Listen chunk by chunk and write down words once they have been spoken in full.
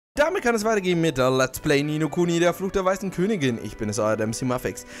Damit kann es weitergehen mit Let's Play Ni no Kuni, der Fluch der Weißen Königin. Ich bin es, euer MC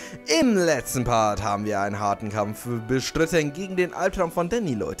Muffix. Im letzten Part haben wir einen harten Kampf bestritten gegen den Albtraum von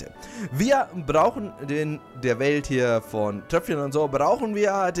Danny, Leute. Wir brauchen der Welt hier von Tröpfchen und so, brauchen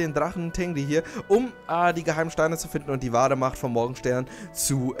wir den Drachen Tengri hier, um die Geheimsteine zu finden und die wahre Macht vom Morgenstern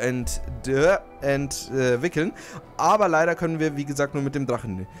zu entwickeln. Aber leider können wir, wie gesagt, nur mit dem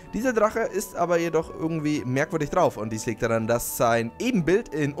Drachen. Dieser Drache ist aber jedoch irgendwie merkwürdig drauf und dies liegt daran, dass sein Ebenbild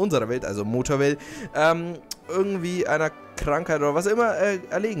in unserer Welt, also Moterville, irgendwie einer Krankheit oder was immer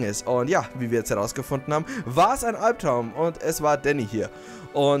erlegen ist. Und ja, wie wir jetzt herausgefunden haben, war es ein Albtraum und es war Danny hier.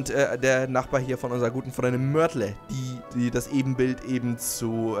 Und der Nachbar hier von unserer guten Freundin Mörtle, die das Ebenbild eben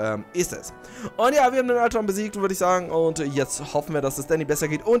zu ist es. Und ja, wir haben den Albtraum besiegt, würde ich sagen. Und jetzt hoffen wir, dass es Danny besser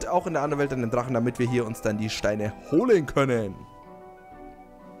geht und auch in der anderen Welt an den Drachen, damit wir hier uns dann die Steine holen können.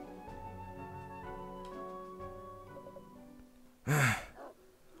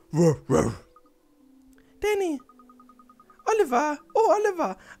 Danny! Oliver! Oh,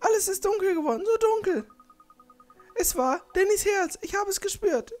 Oliver! Alles ist dunkel geworden, so dunkel! Es war Dannys Herz, ich habe es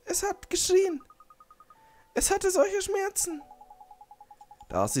gespürt. Es hat geschrien. Es hatte solche Schmerzen.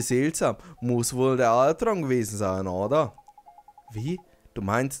 Das ist seltsam. Muss wohl der Albtraum gewesen sein, oder? Wie? Du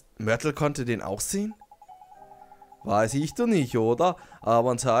meinst, Mörtel konnte den auch sehen? Weiß ich doch nicht, oder?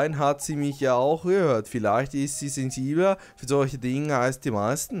 Aber anscheinend hat sie mich ja auch gehört. Vielleicht ist sie sensibler für solche Dinge als die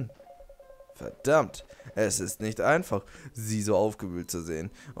meisten. Verdammt, es ist nicht einfach, sie so aufgewühlt zu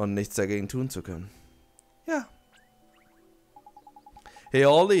sehen und nichts dagegen tun zu können. Ja. Hey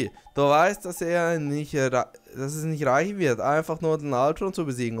Olli, du weißt, dass es nicht reichen wird, einfach nur den Albtraum zu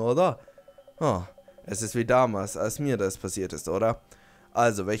besiegen, oder? Oh, es ist wie damals, als mir das passiert ist, oder?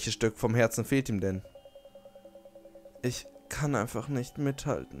 Also, welches Stück vom Herzen fehlt ihm denn? Ich kann einfach nicht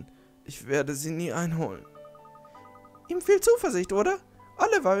mithalten. Ich werde sie nie einholen. Ihm fehlt Zuversicht, oder?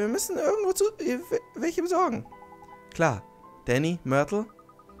 Oliver, wir müssen irgendwo welche besorgen. Klar. Danny, Mörtel?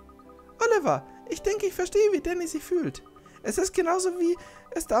 Oliver, ich denke, ich verstehe, wie Danny sich fühlt. Es ist genauso, wie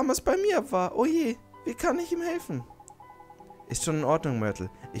es damals bei mir war. Oh je, wie kann ich ihm helfen? Ist schon in Ordnung,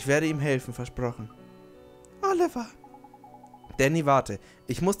 Mörtel. Ich werde ihm helfen, versprochen. Oliver. Danny, warte.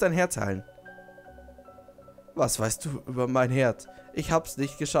 Ich muss dein Herz heilen. Was weißt du über mein Herz? Ich hab's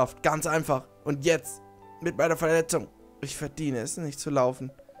nicht geschafft. Ganz einfach. Und jetzt, mit meiner Verletzung. Ich verdiene es, nicht zu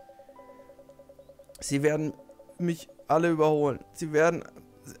laufen. Sie werden mich alle überholen. Sie werden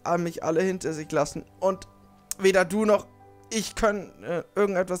mich alle hinter sich lassen. Und weder du noch ich können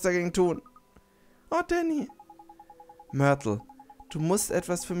irgendetwas dagegen tun. Oh, Danny. Mörtel, du musst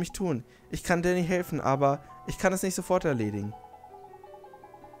etwas für mich tun. Ich kann Danny helfen, aber ich kann es nicht sofort erledigen.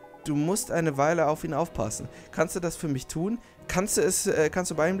 Du musst eine Weile auf ihn aufpassen. Kannst du das für mich tun? Kannst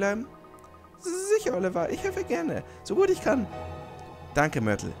du bei ihm bleiben? Sicher, Oliver. Ich helfe gerne. So gut ich kann. Danke,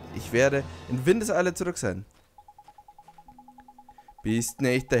 Mörtel. Ich werde in Windeseile zurück sein. Bist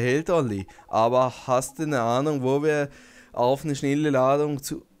nicht der Held, Olli. Aber hast du eine Ahnung, wo wir auf die schnelle Ladung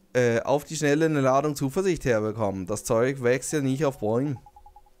Zuversicht herbekommen? Das Zeug wächst ja nicht auf Bäumen.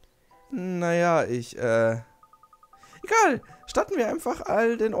 Naja, egal. Statten wir einfach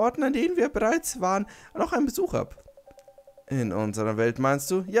all den Orten, an denen wir bereits waren, noch einen Besuch ab. In unserer Welt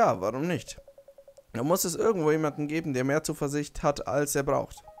meinst du? Ja, warum nicht? Da muss es irgendwo jemanden geben, der mehr Zuversicht hat, als er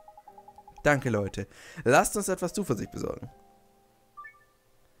braucht. Danke, Leute. Lasst uns etwas Zuversicht besorgen.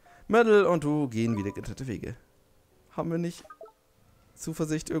 Mörtel und du gehen wieder getrennte Wege. Haben wir nicht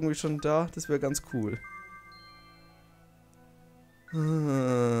Zuversicht irgendwie schon da? Das wäre ganz cool.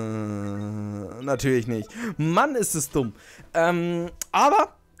 Natürlich nicht. Mann, ist es dumm.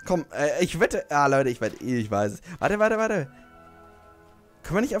 Aber, komm, ich wette. Leute, ich weiß es. Warte.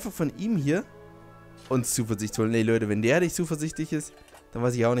 Können wir nicht einfach von ihm hier uns Zuversicht holen? Nee, Leute, wenn der nicht zuversichtlich ist, dann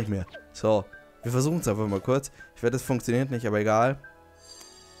weiß ich auch nicht mehr. So, wir versuchen es einfach mal kurz. Ich wette, das funktioniert nicht, aber egal.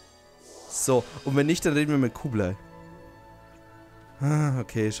 So, und wenn nicht, dann reden wir mit Kublai.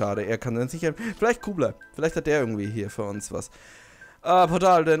 Okay, schade, er kann uns nicht helfen. Vielleicht Kublai. Vielleicht hat der irgendwie hier für uns was.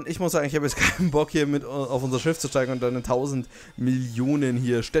 Portal, denn ich muss sagen, ich habe jetzt keinen Bock hier mit auf unser Schiff zu steigen und dann in 1000 Millionen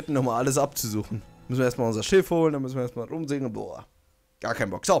hier Städten nochmal alles abzusuchen. Müssen wir erstmal unser Schiff holen, dann müssen wir erstmal rumsingen. Boah, gar keinen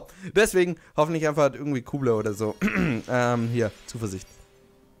Bock. So, deswegen hoffentlich einfach irgendwie Kublai oder so. Hier, Zuversicht.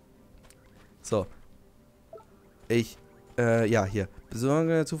 So. Ja, hier.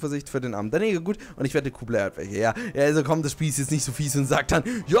 Besorge Zuversicht für den Abend. Nee, gut. Und ich werde Kublai hat welche. Ja, also kommt das Spiel ist jetzt nicht so fies und sagt dann,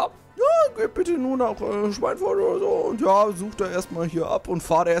 ja, geht bitte nur nach Schweinfurt oder so. Und ja, sucht da erstmal hier ab und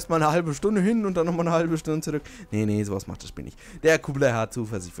fahrt erstmal eine halbe Stunde hin und dann nochmal eine halbe Stunde zurück. Nee, sowas macht das Spiel nicht. Der Kublai hat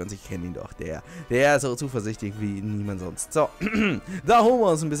Zuversicht für uns. Ich kenne ihn doch. Der ist so zuversichtlich wie niemand sonst. So, da holen wir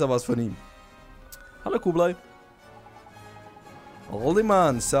uns ein bisschen was von ihm. Hallo Kublai. Olli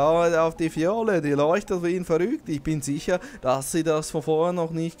Mann, schau auf die Fiole, die leuchtet wie ihn verrückt. Ich bin sicher, dass sie das von vorher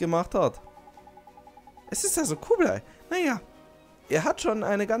noch nicht gemacht hat. Es ist also cool. Naja, er hat schon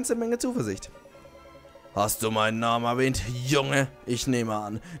eine ganze Menge Zuversicht. Hast du meinen Namen erwähnt, Junge? Ich nehme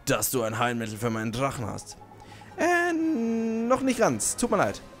an, dass du ein Heilmittel für meinen Drachen hast. Noch nicht ganz. Tut mir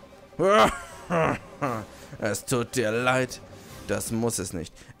leid. Es tut dir leid. Das muss es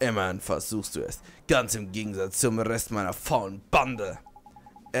nicht. Immerhin versuchst du es. Ganz im Gegensatz zum Rest meiner faulen Bande.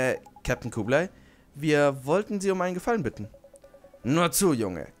 Captain Kublai, wir wollten Sie um einen Gefallen bitten. Nur zu,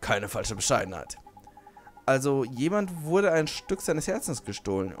 Junge. Keine falsche Bescheidenheit. Also, jemand wurde ein Stück seines Herzens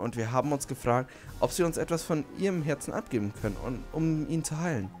gestohlen und wir haben uns gefragt, ob Sie uns etwas von Ihrem Herzen abgeben können, um ihn zu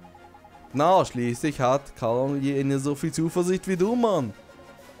heilen. Na, schließlich hat kaum jene so viel Zuversicht wie du, Mann.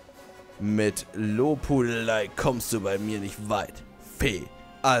 Mit Lobhudelei kommst du bei mir nicht weit, Fee.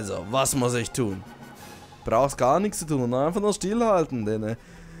 Also, was muss ich tun? Brauchst gar nichts zu tun, einfach nur stillhalten, denn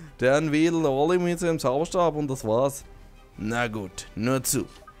der wedelt Olli mit seinem Zauberstab und das war's. Na gut, nur zu.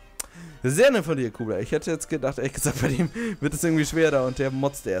 Sehr nett von dir, Kublai. Ich hätte jetzt gedacht, ehrlich gesagt, bei ihm wird es irgendwie schwerer und der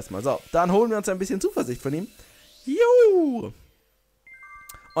motzte erstmal. So, dann holen wir uns ein bisschen Zuversicht von ihm. Juhu!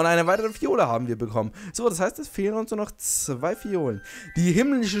 Und eine weitere Fiole haben wir bekommen. So, das heißt, es fehlen uns nur noch 2 Fiolen. Die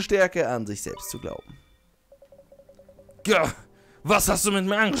himmlische Stärke, an sich selbst zu glauben. Ja, was hast du mit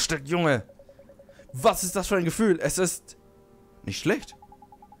mir angesteckt, Junge? Was ist das für ein Gefühl? Es ist nicht schlecht.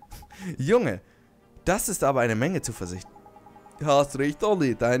 Junge, das ist aber eine Menge Zuversicht. Hast recht,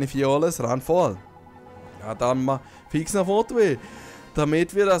 Olli, deine Fiole ist randvoll. Ja, dann mal fix nach Moterville,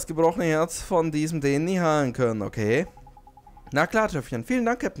 damit wir das gebrochene Herz von diesem Danny heilen können, okay? Na klar, Tröpfchen. Vielen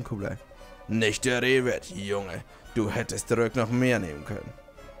Dank, Captain Kublai. Nicht der Rede wert, Junge. Du hättest zurück noch mehr nehmen können.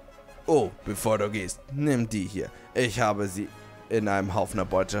 Oh, bevor du gehst, nimm die hier. Ich habe sie in einem Haufen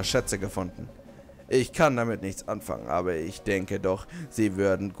erbeuteter Schätze gefunden. Ich kann damit nichts anfangen, aber ich denke doch, sie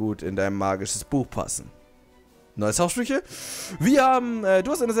würden gut in dein magisches Buch passen. Neues Hauptsprüche. Wir haben, du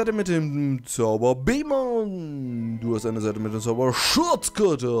hast eine Seite mit dem Zauber Beim. Du hast eine Seite mit dem Zauber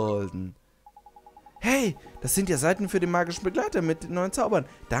Schutzkarte erhalten. Hey, das sind ja Seiten für den magischen Begleiter mit den neuen Zaubern.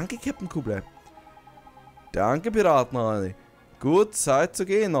 Danke, Captain Kublai. Danke, Piraten, Olli. Gut, Zeit zu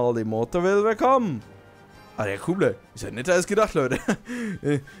gehen, Olli. Moterville, willkommen. Ah, der Kublai. Ist ja netter als gedacht, Leute.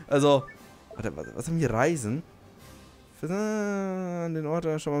 Also, warte, was haben wir? Reisen? An den Ort,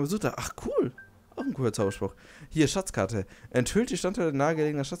 den schon mal besucht habe. Ach, cool. Auch ein cooler Zauberspruch. Hier, Schatzkarte. Enthüllt die Standorte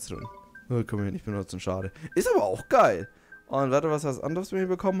nahegelegener Schatztruhen. Oh, können wir hier nicht benutzen, schade. Ist aber auch geil. Und warte, was anderes wir hier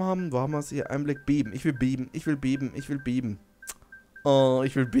bekommen haben? Wo haben wir es hier? Einblick beben. Ich will beben. Ich will beben. Ich will beben. Oh,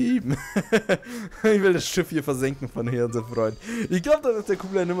 ich will beben. Ich will das Schiff hier versenken von hier, unser Freund. Ich glaube, da ist der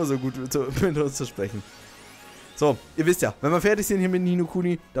Kublai nicht mehr so gut mit uns zu sprechen. So, ihr wisst ja, wenn wir fertig sind hier mit Nino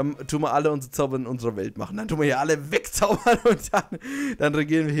Kuni, dann tun wir alle unsere Zauber in unserer Welt machen. Dann tun wir hier alle wegzaubern und dann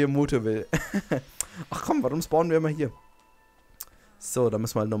regieren wir hier Moterville. Ach komm, warum spawnen wir immer hier? So, da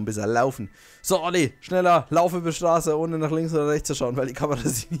müssen wir halt noch ein bisschen laufen. So, Olli, schneller, laufe über die Straße, ohne nach links oder rechts zu schauen, weil die Kamera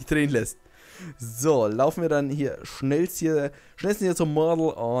sich nicht drehen lässt. So, laufen wir dann hier schnellstens hier zum Model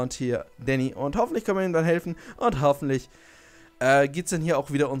und hier Danny. Und hoffentlich können wir ihm dann helfen. Und hoffentlich geht's dann hier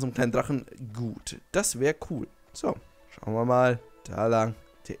auch wieder unserem kleinen Drachen gut. Das wäre cool. So, schauen wir mal. Da lang.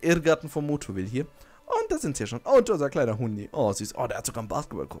 Der Irrgarten von Moterville hier. Und da sind sie ja schon. Und unser kleiner Hundi. Oh, süß. Oh, der hat sogar einen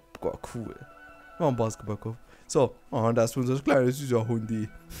Basketballkopf. Oh, cool. Oh, einen Basketballkopf. So, und da ist unser kleiner süßer Hundi.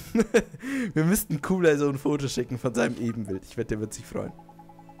 Wir müssten cooler so ein Foto schicken von seinem Ebenbild. Ich wette, der wird sich freuen.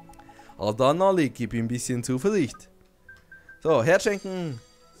 Aber dann, Olli, gib ihm ein bisschen Zuversicht. So, Herz schenken.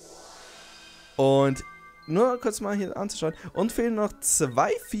 Und nur kurz mal hier anzuschauen. Und fehlen noch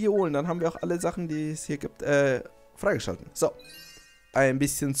 2 Fiolen. Dann haben wir auch alle Sachen, die es hier gibt, freigeschalten. So, ein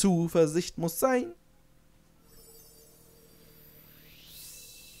bisschen Zuversicht muss sein.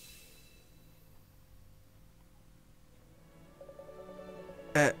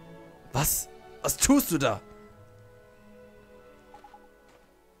 Was? Was tust du da?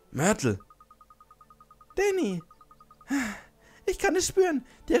 Mörtel. Danny. Ich kann es spüren.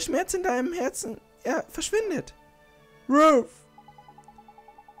 Der Schmerz in deinem Herzen, er verschwindet. Ruff.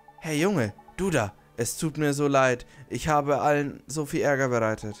 Hey Junge, du da. Es tut mir so leid. Ich habe allen so viel Ärger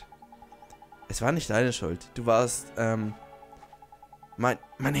bereitet. Es war nicht deine Schuld. Du warst,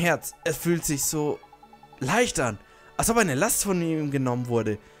 mein Herz, es fühlt sich so leicht an. Als ob eine Last von ihm genommen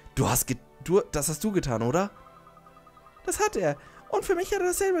wurde. Das hast du getan, oder? Das hat er. Und für mich hat er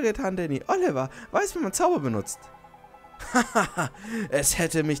dasselbe getan, Danny. Oliver weiß, wie man Zauber benutzt. Hahaha, es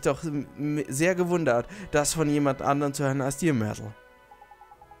hätte mich doch sehr gewundert, das von jemand anderem zu hören als dir, Myrtle.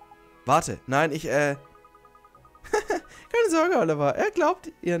 Warte, nein, keine Sorge, Oliver, er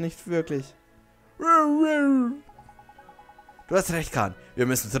glaubt ihr nicht wirklich. Du Du hast recht, Kahn. Wir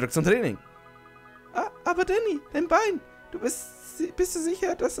müssen zurück zum Training. Aber Danny, dein Bein. Bist du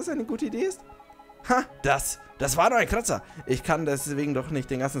sicher, dass das eine gute Idee ist? Ha, das war nur ein Kratzer. Ich kann deswegen doch nicht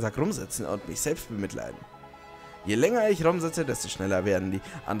den ganzen Tag rumsitzen und mich selbst bemitleiden. Je länger ich rumsitze, desto schneller werden die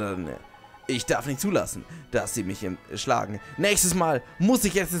anderen. Ich darf nicht zulassen, dass sie mich schlagen. Nächstes Mal muss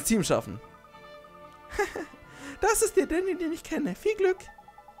ich jetzt ins Team schaffen. Das ist der Danny, den ich kenne. Viel Glück.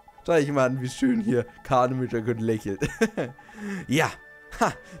 Schau ich mal an, wie schön hier Kahn im Hintergrund lächelt. Ja,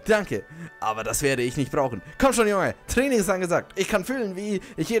 ha, danke. Aber das werde ich nicht brauchen. Komm schon, Junge. Training ist angesagt. Ich kann fühlen, wie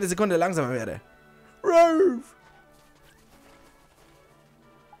ich jede Sekunde langsamer werde. Ruf!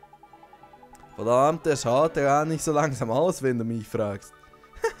 Verdammt, der schaut ja gar nicht so langsam aus, wenn du mich fragst.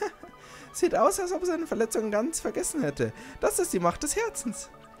 Sieht aus, als ob er seine Verletzung ganz vergessen hätte. Das ist die Macht des Herzens.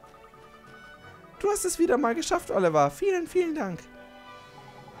 Du hast es wieder mal geschafft, Oliver. Vielen, vielen Dank.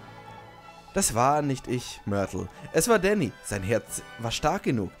 Das war nicht ich, Myrtle. Es war Danny. Sein Herz war stark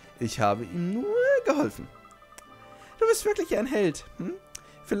genug. Ich habe ihm nur geholfen. Du bist wirklich ein Held. Hm?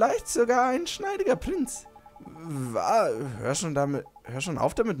 Vielleicht sogar ein schneidiger Prinz. Hör schon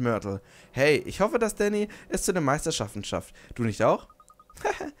auf damit, Myrtle. Hey, ich hoffe, dass Danny es zu den Meisterschaften schafft. Du nicht auch?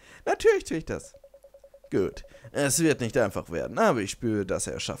 Natürlich tue ich das. Gut. Es wird nicht einfach werden, aber ich spüre, dass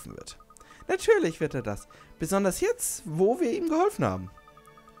er es schaffen wird. Natürlich wird er das. Besonders jetzt, wo wir ihm geholfen haben.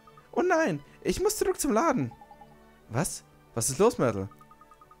 Oh nein, ich muss zurück zum Laden. Was? Was ist los, Myrtle?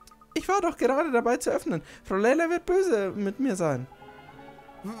 Ich war doch gerade dabei zu öffnen. Frau Layla wird böse mit mir sein.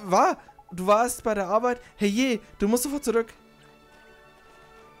 Du warst bei der Arbeit? Hey je, du musst sofort zurück.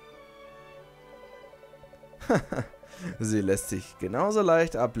 Sie lässt sich genauso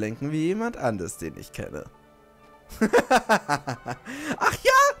leicht ablenken wie jemand anderes, den ich kenne. Ach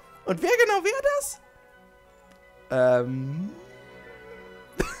ja? Und wer genau wäre das?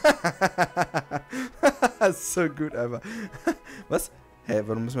 So gut einfach. Was? Hey,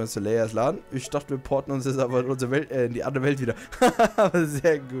 warum müssen wir jetzt zu Layers Laden? Ich dachte, wir porten uns jetzt aber in, unsere Welt, in die andere Welt wieder. Aber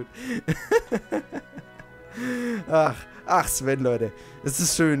sehr gut. Ach Sven, Leute. Es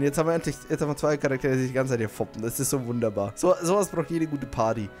ist schön. Jetzt haben wir zwei Charaktere, die sich die ganze Zeit hier foppen. Das ist so wunderbar. Sowas braucht jede gute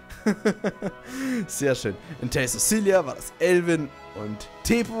Party. Sehr schön. In Tales of Cilia war das Elvin und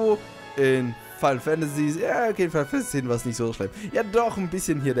Tepo. In Final Fantasy, ja, okay, in Final Fantasy war es nicht so schlimm. Ja, doch, ein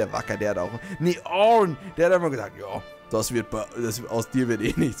bisschen hier der Wacker, der hat auch. Nee, Orn, der hat immer gesagt, ja, aus dir wird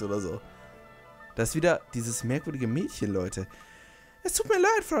eh nichts oder so. Das ist wieder dieses merkwürdige Mädchen, Leute. Es tut mir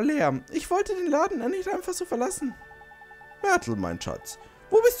leid, Frau Lea. Ich wollte den Laden nicht einfach so verlassen. Myrtle, mein Schatz,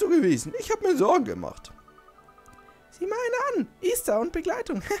 wo bist du gewesen? Ich habe mir Sorgen gemacht. Sieh mal eine an. Easter und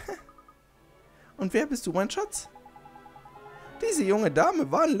Begleitung. Und wer bist du, mein Schatz? Diese junge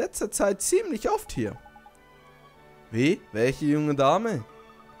Dame war in letzter Zeit ziemlich oft hier. Wie? Welche junge Dame?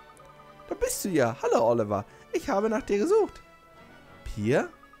 Da bist du ja. Hallo, Oliver. Ich habe nach dir gesucht. Pia?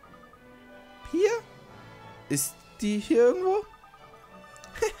 Pia? Ist die hier irgendwo?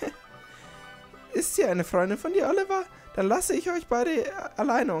 Ist sie eine Freundin von dir, Oliver? Dann lasse ich euch beide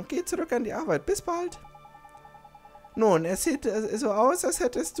alleine und gehe zurück an die Arbeit. Bis bald. Nun, es sieht so aus, als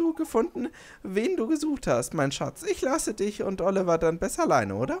hättest du gefunden, wen du gesucht hast, mein Schatz. Ich lasse dich und Oliver dann besser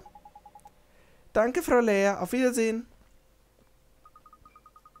alleine, oder? Danke, Frau Lea. Auf Wiedersehen.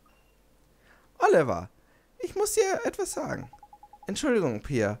 Oliver, ich muss dir etwas sagen. Entschuldigung,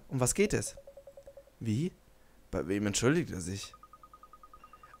 Pia. Um was geht es? Wie? Bei wem entschuldigt er sich?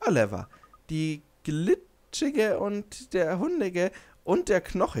 Oliver, die Glitschige und der Hundige und der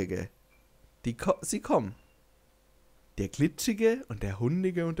Knochige. Sie kommen. Der Glitschige und der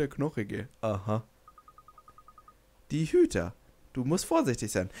Hundige und der Knochige. Aha. Die Hüter. Du musst vorsichtig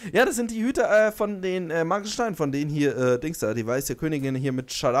sein. Ja, das sind die Hüter von den magischen Steinen, von denen hier, die Weiße Königin hier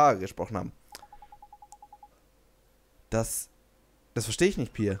mit Shadar gesprochen haben. Das verstehe ich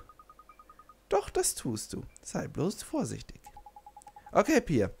nicht, Pia. Doch, das tust du. Sei bloß vorsichtig. Okay,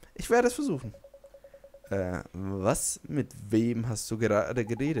 Pia. Ich werde es versuchen. Was? Mit wem hast du gerade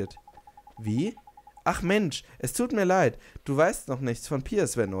geredet? Wie? Ach Mensch, es tut mir leid. Du weißt noch nichts von Pia,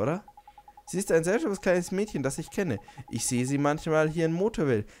 Sven, oder? Sie ist ein seltsames kleines Mädchen, das ich kenne. Ich sehe sie manchmal hier in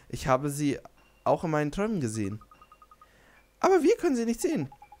Moterville. Ich habe sie auch in meinen Träumen gesehen. Aber wir können sie nicht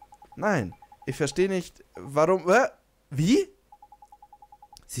sehen. Nein, ich verstehe nicht, warum... Wie?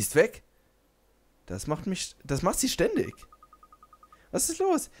 Sie ist weg? Das macht sie ständig. Was ist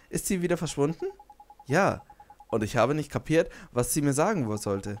los? Ist sie wieder verschwunden? Ja, und ich habe nicht kapiert, was sie mir sagen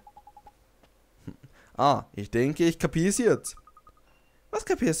sollte. Ich denke, ich kapiere es jetzt. Was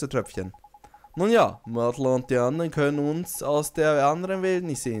kapierst du, Tröpfchen? Nun ja, Myrtle und die anderen können uns aus der anderen Welt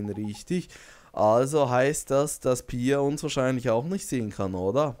nicht sehen, richtig? Also heißt das, dass Pia uns wahrscheinlich auch nicht sehen kann,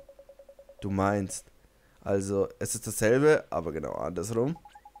 oder? Du meinst. Also, es ist dasselbe, aber genau andersrum.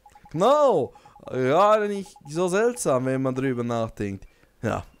 Genau! Ja, nicht so seltsam, wenn man drüber nachdenkt.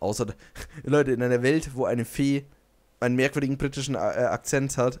 Ja, außer, Leute, in einer Welt, wo eine Fee einen merkwürdigen britischen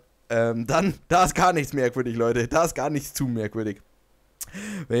Akzent hat, dann, da ist gar nichts merkwürdig, Leute. Da ist gar nichts zu merkwürdig.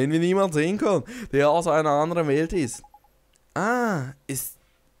 Wenn wir niemanden sehen können, der aus einer anderen Welt ist. Ah, ist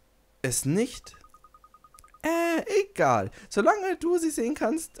es nicht? Egal. Solange du sie sehen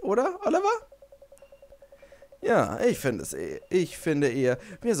kannst, oder, Oliver? Ja, ich finde eher,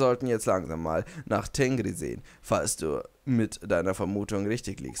 wir sollten jetzt langsam mal nach Tengri sehen, falls du mit deiner Vermutung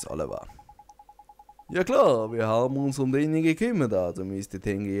richtig liegst, Oliver. Ja klar, wir haben uns um den gekümmert, also müsste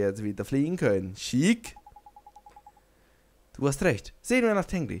Tengri jetzt wieder fliegen können. Schick. Du hast recht. Sehen wir nach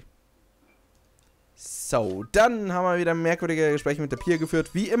Tengri. So, dann haben wir wieder merkwürdige Gespräche mit der Pia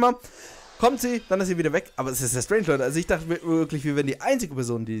geführt, wie immer. Kommt sie, dann ist sie wieder weg. Aber es ist ja strange, Leute. Also ich dachte wirklich, wir wären die einzige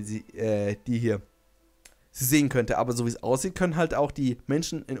Person, die hier sie sehen könnte. Aber so wie es aussieht, können halt auch die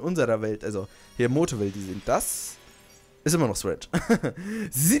Menschen in unserer Welt, also hier in Moterville, die sehen. Das ist immer noch strange.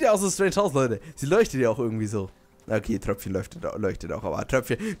 Sie sieht ja auch so strange aus, Leute. Sie leuchtet ja auch irgendwie so. Okay, Tröpfchen leuchtet auch, aber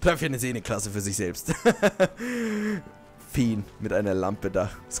Tröpfchen ist eh eine Klasse für sich selbst. Feen mit einer Lampe da.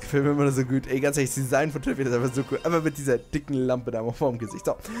 Das gefällt mir immer so gut. Ey, ganz ehrlich, das Design von Tröpfchen ist einfach so cool. Aber mit dieser dicken Lampe da vor dem Gesicht.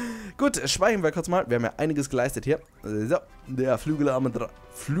 So, gut, speichern wir kurz mal. Wir haben ja einiges geleistet hier. So, der flügelarme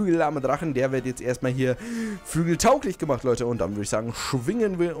Drachen, der wird jetzt erstmal hier flügeltauglich gemacht, Leute. Und dann würde ich sagen,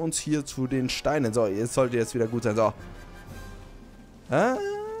 schwingen wir uns hier zu den Steinen. So, jetzt sollte jetzt wieder gut sein. So. Ah.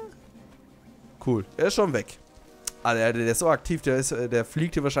 Cool, er ist schon weg. Alter, der ist so aktiv, der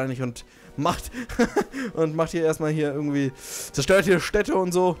fliegt hier wahrscheinlich und macht hier erstmal hier irgendwie, zerstört hier Städte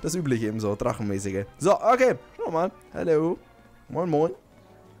und so, das übliche eben so, Drachenmäßige. So, okay, schau mal, hallo, moin moin.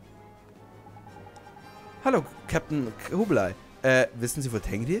 Hallo, Captain Kublai, wissen Sie, wo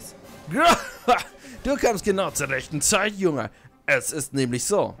Tengri ist? Du kamst genau zur rechten Zeit, Junge, es ist nämlich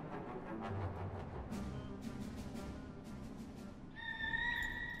so.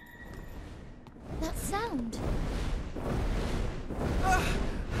 That sound.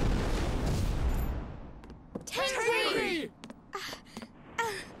 Tengri!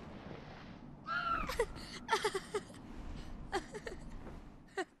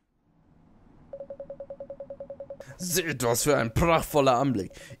 Seht, was für ein prachtvoller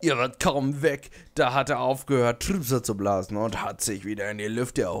Anblick. Ihr wart kaum weg, da hat er aufgehört, Trübsal zu blasen und hat sich wieder in die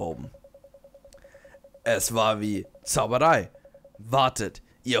Lüfte erhoben. Es war wie Zauberei. Wartet,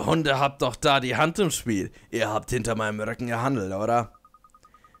 ihr Hunde habt doch da die Hand im Spiel. Ihr habt hinter meinem Rücken gehandelt, oder?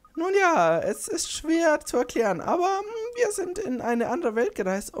 Nun ja, es ist schwer zu erklären, aber wir sind in eine andere Welt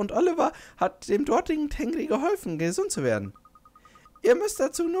gereist und Oliver hat dem dortigen Tengri geholfen, gesund zu werden. Ihr müsst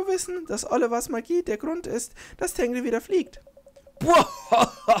dazu nur wissen, dass Olivers Magie der Grund ist, dass Tengri wieder fliegt.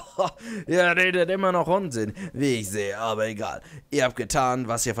 Ihr redet immer noch Unsinn, wie ich sehe, aber egal. Ihr habt getan,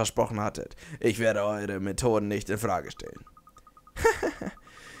 was ihr versprochen hattet. Ich werde eure Methoden nicht in Frage stellen.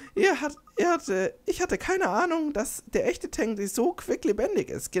 Ich hatte keine Ahnung, dass der echte Tengri so quicklebendig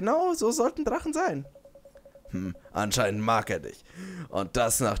ist. Genau so sollten Drachen sein. Anscheinend mag er dich. Und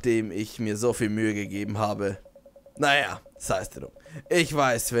das, nachdem ich mir so viel Mühe gegeben habe. Naja, sei es drum. Ich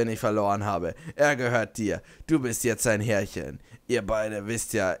weiß, wen ich verloren habe. Er gehört dir. Du bist jetzt sein Herrchen. Ihr beide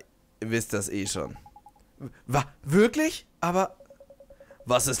wisst das eh schon. Wirklich? Aber...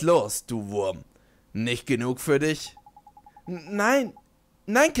 Was ist los, du Wurm? Nicht genug für dich? Nein,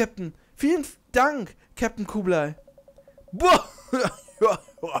 Captain. Vielen Dank, Captain Kublai.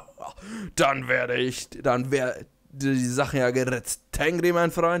 Dann wäre die Sache ja geritzt. Tengri,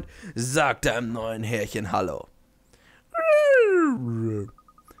 mein Freund, sag deinem neuen Herrchen Hallo.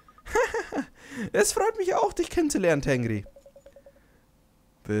 Es freut mich auch, dich kennenzulernen, Tengri.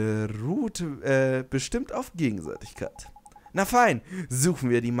 Beruht bestimmt auf Gegenseitigkeit. Na fein, suchen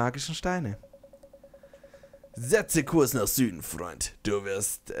wir die magischen Steine. Setze Kurs nach Süden, Freund. Du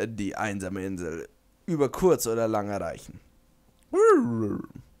wirst die einsame Insel über kurz oder lang erreichen.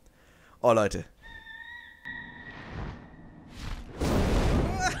 Oh, Leute.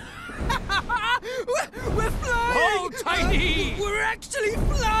 We're flying! Oh, Tiny! We're actually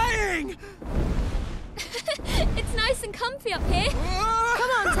flying! It's nice and comfy up here.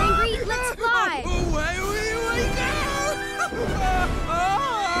 Come on, Tengri, let's fly. Away we go!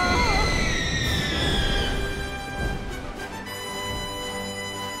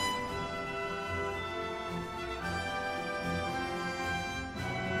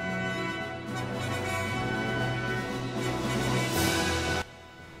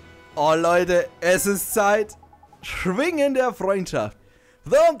 Oh Leute, es ist Zeit. Schwingen der Freundschaft.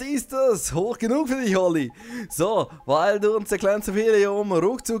 Verdammt ist das! Hoch genug für dich, Holly! So, weil du uns der kleinste Fehler hier oben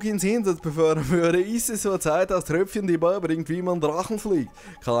ruckzuck ins Hinterz befördern würde, ist es so Zeit, dass Tröpfchen dir beibringt, wie man Drachen fliegt.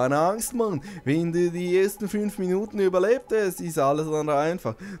 Keine Angst, Mann. Wenn du die ersten 5 Minuten überlebt hast, ist alles andere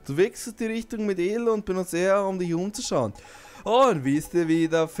einfach. Du wechselst die Richtung mit L und benutzt R, um dich umzuschauen. Und wisst ihr, wie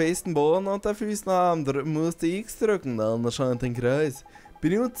der festen Boden unter Füßen haben, musst du X drücken, dann erscheint ein Kreis.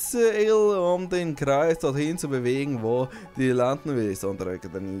 Benutze L, um den Kreis dorthin zu bewegen, wo du landen willst. Und drücke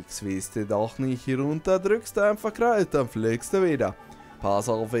dann X, willst du doch nicht hier runter, drückst du einfach Kreis, dann fliegst du wieder. Pass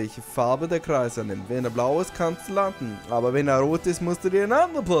auf, welche Farbe der Kreis annimmt. Wenn er blau ist, kannst du landen. Aber wenn er rot ist, musst du dir einen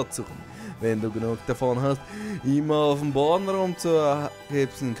anderen Platz suchen. Wenn du genug davon hast, immer auf dem Boden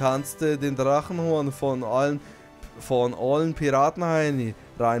rumzuhepsen, kannst du den Drachenhorn von allen Piratenhaien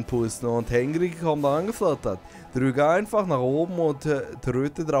reinpusten und Tengri kommt angeflattert. Drücke einfach nach oben und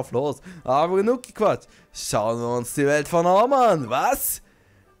tröte drauf los. Aber genug gequatscht. Schauen wir uns die Welt von oben an. Was?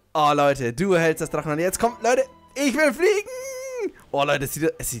 Oh Leute, du hältst das Drachen an. Jetzt kommt, Leute, ich will fliegen. Oh Leute,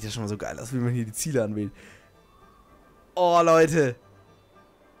 es sieht ja schon mal so geil aus, wie man hier die Ziele anwählt. Oh Leute.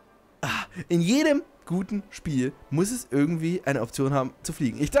 In jedem guten Spiel muss es irgendwie eine Option haben zu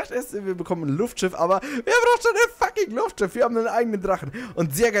fliegen. Ich dachte erst, wir bekommen ein Luftschiff, aber wer braucht schon ein fucking Luftschiff? Wir haben einen eigenen Drachen.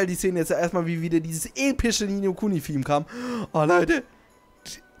 Und sehr geil die Szene jetzt erstmal, wie wieder dieses epische Kuni-Theme kam. Oh Leute,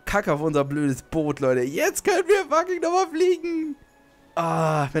 Kacke auf unser blödes Boot, Leute. Jetzt können wir fucking nochmal fliegen.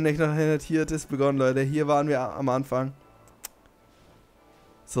 Wenn euch noch erinnert, hier hat es begonnen, Leute. Hier waren wir am Anfang.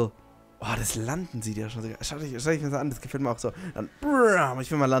 So. Oh, das Landen sieht ja schon so geil. Schaut euch das an, das gefällt mir auch so. Dann, ich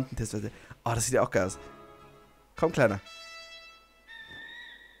will mal landen testen. Oh, das sieht ja auch geil aus. Komm, Kleiner.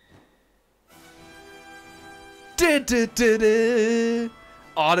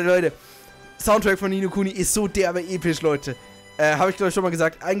 Oh, Leute. Soundtrack von Ni no Kuni ist so derbe episch, Leute. Habe ich, glaube ich, schon mal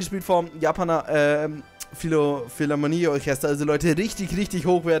gesagt. Eingespielt vom Japaner Philharmonie-Orchester. Also, Leute, richtig, richtig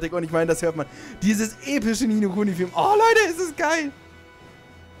hochwertig. Und ich meine, das hört man. Dieses epische Ni no Kuni-Film. Oh, Leute, ist das geil.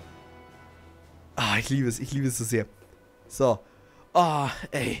 Ich liebe es so sehr. So.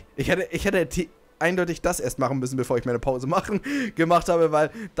 Ey. Ich hätte eindeutig das erst machen müssen, bevor ich meine Pause gemacht habe,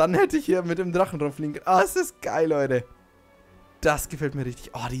 weil dann hätte ich hier mit dem Drachen drauf fliegen können. Es ist geil, Leute. Das gefällt mir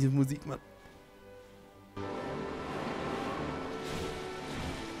richtig. Diese Musik, Mann.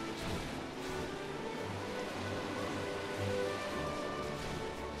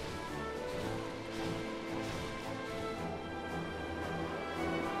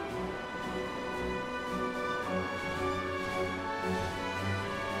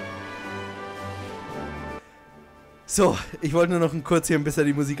 So, ich wollte nur noch kurz hier ein bisschen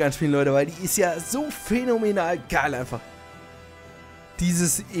die Musik einspielen, Leute, weil die ist ja so phänomenal geil einfach.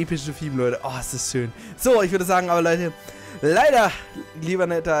 Dieses epische Theme, Leute. Es ist schön. So, ich würde sagen, aber Leute, leider, lieber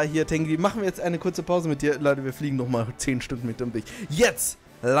netter hier Tengri, machen wir jetzt eine kurze Pause mit dir. Leute, wir fliegen nochmal 10 Stunden mit um dich. Jetzt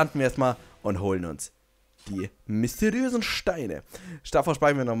landen wir erstmal und holen uns die mysteriösen Steine. Davor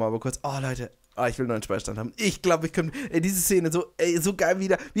speichern wir nochmal aber kurz. Leute. Ich will einen neuen Speicherstand haben. Ich glaube, ich könnte diese Szene so geil wie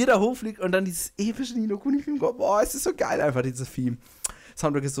der hochfliegt und dann dieses epische Ni no Kuni-Film kommt. Es ist so geil einfach, dieses Theme.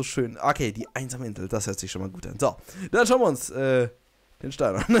 Soundtrack ist so schön. Okay, die einsame Insel, das hört sich schon mal gut an. So, dann schauen wir uns den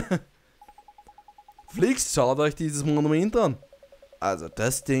Stein an. Fliegst, schaut euch dieses Monument an. Also,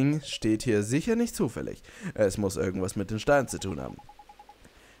 das Ding steht hier sicher nicht zufällig. Es muss irgendwas mit den Steinen zu tun haben.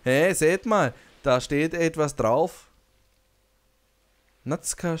 Hey, seht mal, da steht etwas drauf.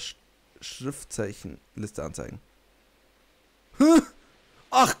 Nazca Schriftzeichen Liste anzeigen.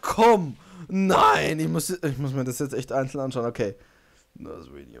 Ach komm! Nein! Ich muss mir das jetzt echt einzeln anschauen. Okay.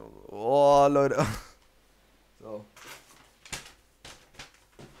 Das Video. Oh, Leute. So.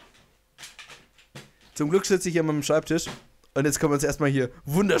 Zum Glück sitze ich hier an meinem Schreibtisch. Und jetzt können wir uns erstmal hier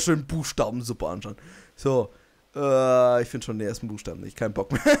wunderschön Buchstabensuppe anschauen. So. Ich finde schon den ersten Buchstaben nicht. Kein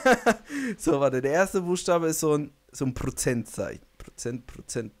Bock mehr. So, warte. Der erste Buchstabe ist so ein Prozentzeichen.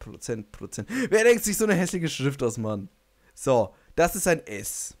 Prozent. Wer denkt sich so eine hässliche Schrift aus, Mann? So, das ist ein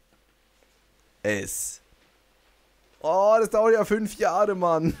S. S. Das dauert ja 5 Jahre,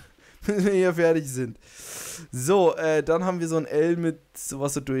 Mann. Bis wir hier fertig sind. So, dann haben wir so ein L mit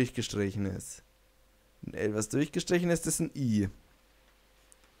was so durchgestrichen ist. Ein L, was durchgestrichen ist, ist ein I.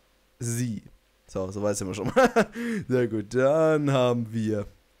 Sie. So weiß ich immer schon mal. Sehr gut, dann haben wir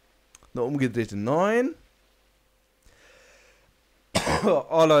eine umgedrehte 9.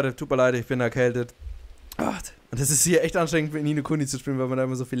 Oh Leute, tut mir leid, ich bin erkältet. Und das ist hier echt anstrengend, mit Ni no Kuni zu spielen, weil man da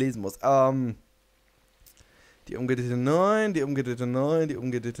immer so viel lesen muss. Die umgedrehte 9, die umgedrehte 9, die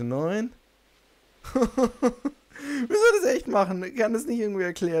umgedrehte 9. Wie soll das echt machen? Kann das nicht irgendwie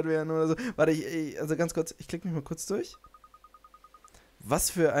erklärt werden oder so? Warte, also ganz kurz, ich klicke mich mal kurz durch.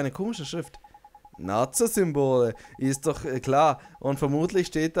 Was für eine komische Schrift. Nazi-Symbole, ist doch klar. Und vermutlich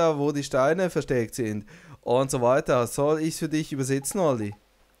steht da, wo die Steine versteckt sind. Und so weiter. Soll ich für dich übersetzen, Olli?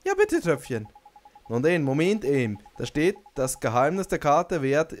 Ja, bitte, Tröpfchen. Nun den, Moment eben. Da steht, das Geheimnis der Karte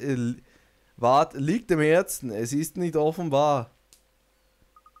liegt im Herzen. Es ist nicht offenbar.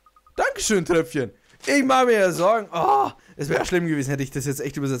 Dankeschön, Tröpfchen. Ich mache mir ja Sorgen. Oh, es wäre schlimm gewesen, hätte ich das jetzt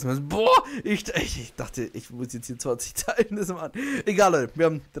echt übersetzen müssen. Boah, ich dachte, ich muss jetzt hier 20 Zeilen das machen. Egal, Leute, wir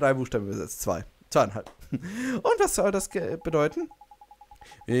haben 3 Buchstaben übersetzt. 2. 2,5. Und was soll das bedeuten?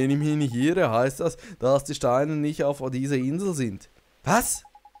 Wenn ich mich nicht irre, heißt das, dass die Steine nicht auf dieser Insel sind. Was?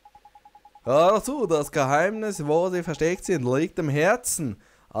 Hör doch zu, das Geheimnis, wo sie versteckt sind, liegt im Herzen.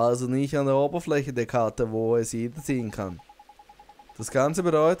 Also nicht an der Oberfläche der Karte, wo es jeder sehen kann. Das Ganze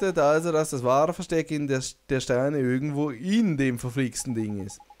bedeutet also, dass das wahre Versteck in der Steine irgendwo in dem verflixten Ding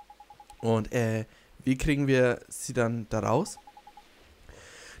ist. Und, wie kriegen wir sie dann da raus?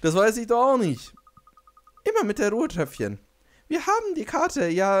 Das weiß ich doch auch nicht. Immer mit der Ruhe, Tröpfchen. Wir haben die Karte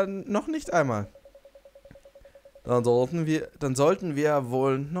ja noch nicht einmal. Dann sollten wir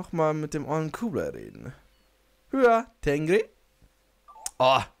wohl nochmal mit dem ollen Kubler reden. Höher, Tengri.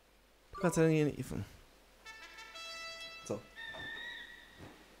 Oh, du kannst ja nicht even. So.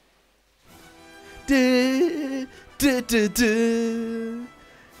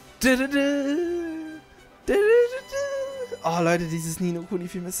 Oh Leute, dieses Nino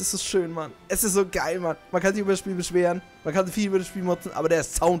Kuni-Film, es ist so schön, Mann. Es ist so geil, Mann. Man kann sich über das Spiel beschweren, man kann viel über das Spiel motzen, aber der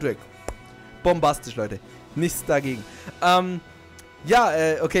Soundtrack, bombastisch, Leute. Nichts dagegen. Ja,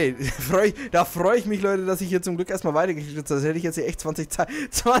 okay. Da freue ich mich, Leute, dass ich hier zum Glück erstmal weitergekriegt habe. Das hätte ich jetzt hier echt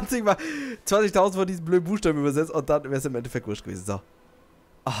 20.000 von diesen blöden Buchstaben übersetzt und dann wäre es im Endeffekt wurscht gewesen. So.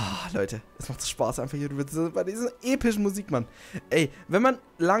 Ah, Leute, es macht so Spaß einfach hier bei dieser epischen Musik, Mann. Ey, wenn man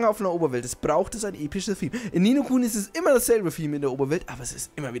lange auf einer Oberwelt ist, braucht es ein episches Theme. In Nino Kuni ist es immer dasselbe Theme in der Oberwelt, aber es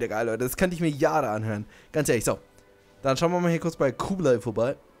ist immer wieder geil, Leute. Das könnte ich mir Jahre anhören. Ganz ehrlich, so. Dann schauen wir mal hier kurz bei Kublai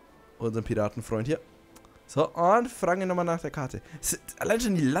vorbei. Unserem Piratenfreund hier. So, und fragen wir nochmal nach der Karte. Allein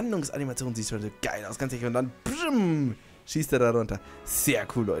schon die Landungsanimation sieht schon so geil aus, ganz ehrlich. Und dann schießt er da runter. Sehr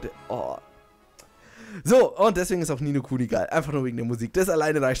cool, Leute. Oh. So, und deswegen ist auch Nino Kuni geil. Einfach nur wegen der Musik. Das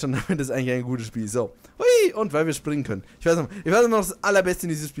alleine reicht schon, damit das eigentlich ein gutes Spiel ist. So. Hui, und weil wir springen können. Ich weiß noch das Allerbeste in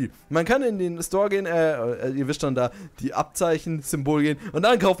dieses Spiel. Man kann in den Store gehen, ihr wisst schon da, die Abzeichen, Symbol gehen. Und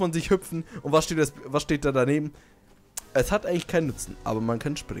dann kauft man sich Hüpfen. Und was steht da daneben? Es hat eigentlich keinen Nutzen, aber man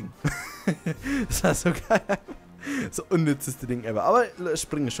kann springen. Das war so geil. So unnützeste Ding ever. Aber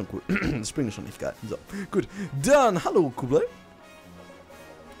springen ist schon cool. Springen ist schon echt geil. So, gut. Dann, hallo, Kublai.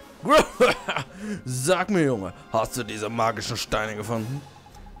 Sag mir, Junge, hast du diese magischen Steine gefunden?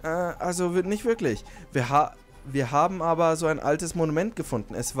 Also nicht wirklich. Wir haben aber so ein altes Monument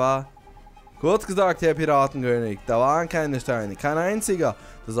gefunden. Es war... Kurz gesagt, Herr Piratenkönig, da waren keine Steine, kein einziger.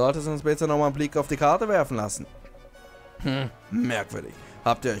 Du solltest uns besser nochmal einen Blick auf die Karte werfen lassen. Merkwürdig.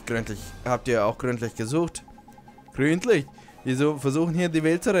 Habt ihr auch gründlich gesucht? Gründlich? Wir versuchen hier die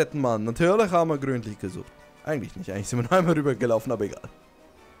Welt zu retten, Mann. Natürlich haben wir gründlich gesucht. Eigentlich nicht, eigentlich sind wir noch einmal rübergelaufen, aber egal.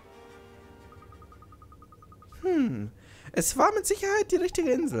 Es war mit Sicherheit die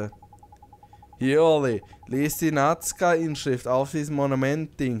richtige Insel. Hier, Olli, lies die Nazca-Inschrift auf diesem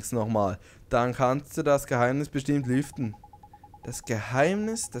Monument-Dings nochmal. Dann kannst du das Geheimnis bestimmt lüften. Das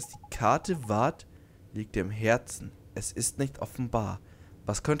Geheimnis, das die Karte wahrt, liegt im Herzen. Es ist nicht offenbar.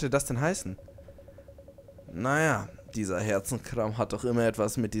 Was könnte das denn heißen? Naja, dieser Herzenkram hat doch immer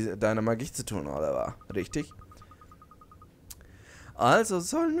etwas mit deiner Magie zu tun, oder? Richtig? Also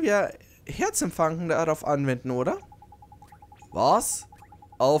sollen wir Herzempfangen darauf anwenden, oder? Was?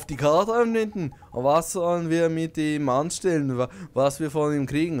 Auf die Karte anwenden? Und was sollen wir mit ihm anstellen, was wir von ihm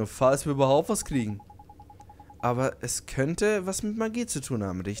kriegen, falls wir überhaupt was kriegen? Aber es könnte was mit Magie zu tun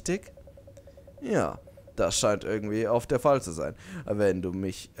haben, richtig? Ja, das scheint irgendwie oft der Fall zu sein, wenn du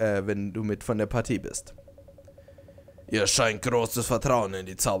mit von der Partie bist. Ihr scheint großes Vertrauen in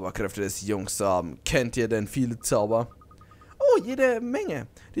die Zauberkräfte des Jungs zu haben. Kennt ihr denn viele Zauber? Oh, jede Menge.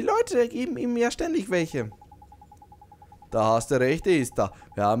 Die Leute geben ihm ja ständig welche. Da hast du recht, Esther.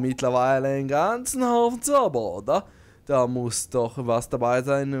 Wir haben mittlerweile einen ganzen Haufen Zauber, oder? Da muss doch was dabei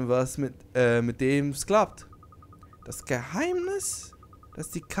sein, was mit dem es klappt. Das Geheimnis, das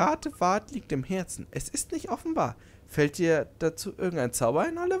die Karte wahrt, liegt im Herzen. Es ist nicht offenbar. Fällt dir dazu irgendein Zauber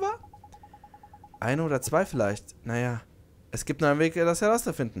ein, Oliver? Ein oder zwei vielleicht. Naja, es gibt nur einen Weg, das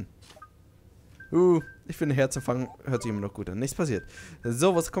herauszufinden. Ich finde Herzempfang hört sich immer noch gut an. Nichts passiert.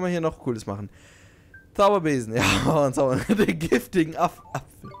 So, was kann man hier noch Cooles machen? Zauberbesen. Ja, und Zauber. Den giftigen Apfel.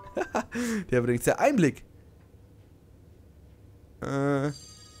 Der bringt ja Einblick. Ja,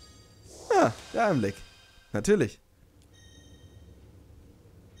 der Einblick. Natürlich.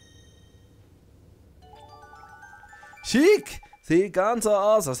 Schick! Sieht ganz so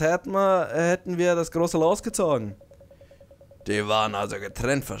aus, als hätten wir das große Los gezogen. Die waren also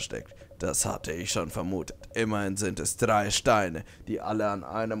getrennt versteckt. Das hatte ich schon vermutet. Immerhin sind es 3 Steine, die alle an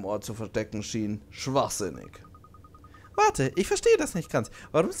einem Ort zu verstecken schienen. Schwachsinnig. Warte, ich verstehe das nicht ganz.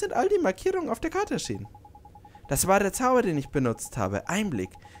 Warum sind all die Markierungen auf der Karte erschienen? Das war der Zauber, den ich benutzt habe. Einblick.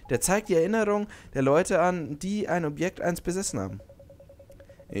 Der zeigt die Erinnerung der Leute an, die ein Objekt einst besessen haben.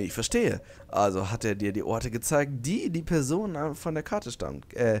 Ich verstehe. Also hat er dir die Orte gezeigt, die Personen von der Karte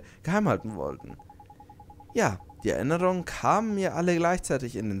geheim halten wollten. Ja, die Erinnerungen kamen mir alle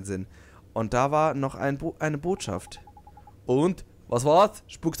gleichzeitig in den Sinn. Und da war noch eine Botschaft. Und? Was war's?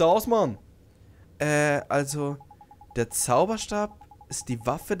 Spuck's aus, Mann! Also, der Zauberstab ist die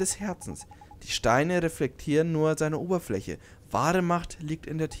Waffe des Herzens. Die Steine reflektieren nur seine Oberfläche. Wahre Macht liegt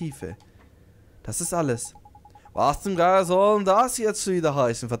in der Tiefe. Das ist alles. Was zum Geier soll denn das jetzt wieder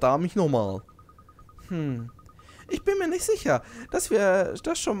heißen? Verdammt mich nochmal. Ich bin mir nicht sicher, dass wir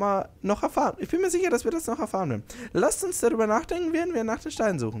das schon mal noch erfahren. Ich bin mir sicher, dass wir das noch erfahren werden. Lasst uns darüber nachdenken, während wir nach den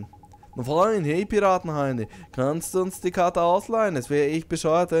Steinen suchen. Na fein, hey Piratenheinde, kannst du uns die Karte ausleihen? Es wäre echt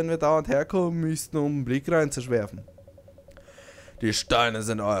bescheuert, wenn wir dauernd herkommen müssten, um einen Blick reinzuschwerfen. Die Steine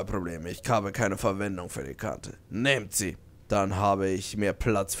sind euer Problem. Ich habe keine Verwendung für die Karte. Nehmt sie. Dann habe ich mehr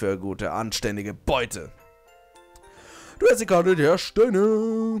Platz für gute, anständige Beute. Du hast die Karte der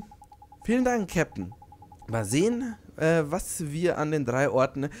Steine. Vielen Dank, Captain. Mal sehen, was wir an den 3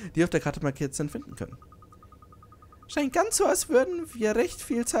 Orten, die auf der Karte markiert sind, finden können. Scheint ganz so, als würden wir recht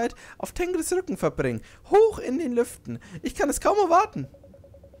viel Zeit auf Tengris Rücken verbringen. Hoch in den Lüften. Ich kann es kaum erwarten.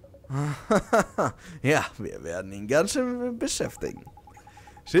 Ja, wir werden ihn ganz schön beschäftigen.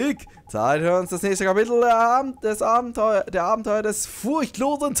 Schick, Zeit für uns das nächste Kapitel der Abenteuer des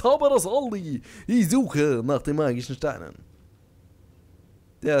furchtlosen Zauberers Olli. Die Suche nach den magischen Steinen.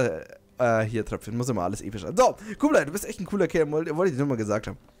 Hier Tröpfchen, muss immer alles episch sein. So, cool, du bist echt ein cooler Kerl, wollte ich dir nur mal gesagt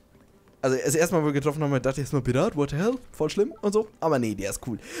haben. Also, das erste Mal, wo wir getroffen haben, dachte ich erstmal, Pirat, what the hell? Voll schlimm und so. Aber nee, der ist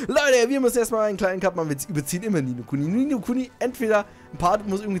cool. Leute, wir müssen erstmal einen kleinen Cut machen. Wir überziehen immer Ni no Kuni. Ni no Kuni, entweder ein Part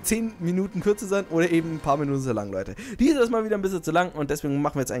muss irgendwie 10 Minuten kürzer sein oder eben ein paar Minuten so lang, Leute. Dieses ist mal wieder ein bisschen zu lang und deswegen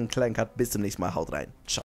machen wir jetzt einen kleinen Cut. Bis zum nächsten Mal. Haut rein. Ciao.